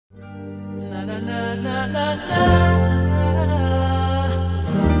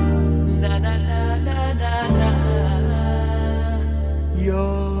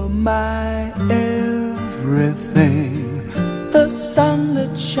You're my everything. The sun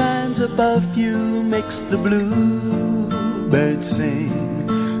that shines above you makes the bluebirds sing.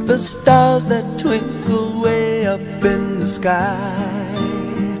 The stars that twinkle way up in the sky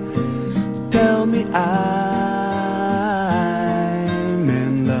tell me I'm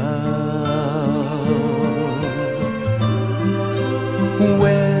in love.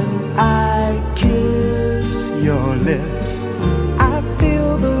 When I kiss your lips, I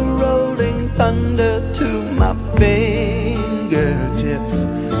feel the rolling thunder to my fingertips,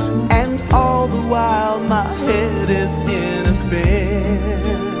 and all the while my head is in a spin.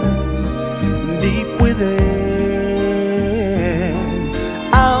 Deep within,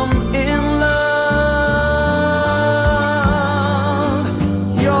 I'm in love.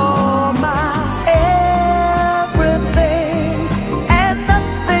 You're my everything, and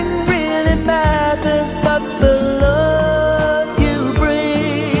nothing really matters but the love you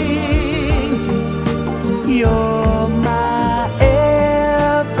bring. You're my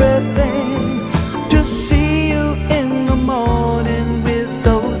everything. To see you in the morning with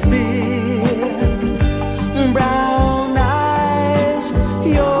those big brown eyes.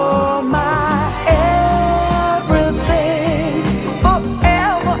 You're my everything.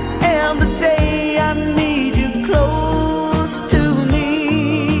 Forever and the day I need you close to me.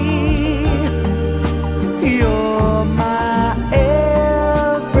 You're my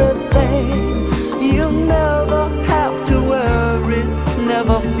everything. You never have to worry,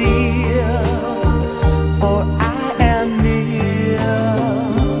 never fear, for I am near.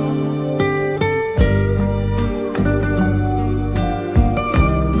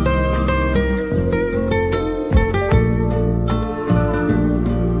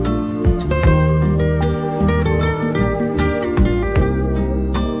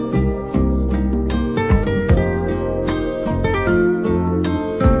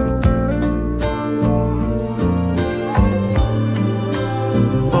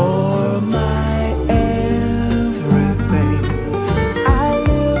 For my everything, I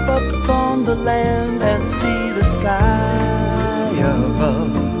live upon the land and see the sky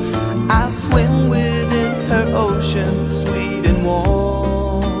above. I swim within her ocean, sweet and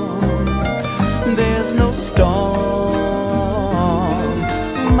warm. There's no storm,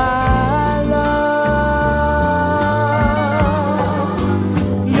 my love.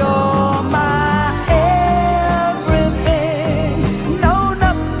 You're my everything. No,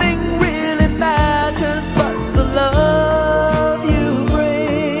 nothing really matters but the love you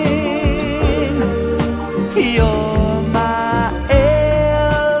bring. You're my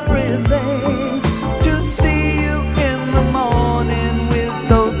everything. To see you in the morning with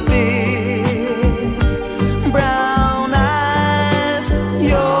those big brown eyes.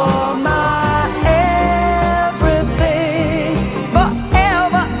 You're my everything.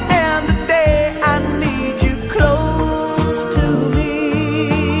 Forever and a day I need you close to me.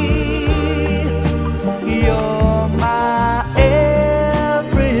 You're my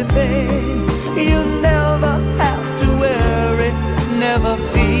everything. You never have to worry, never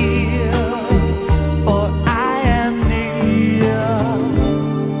fear, for I am near.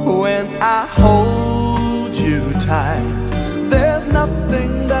 When I hold you tight, there's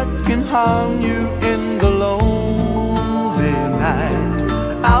nothing that can harm you in the lonely night.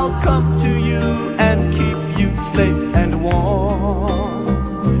 I'll come to you and keep you safe and warm.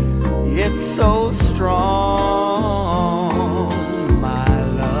 It's so strong, my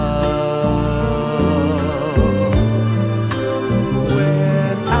love.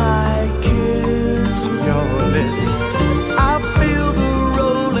 When I kiss your lips, I feel the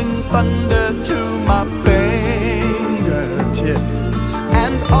rolling thunder to my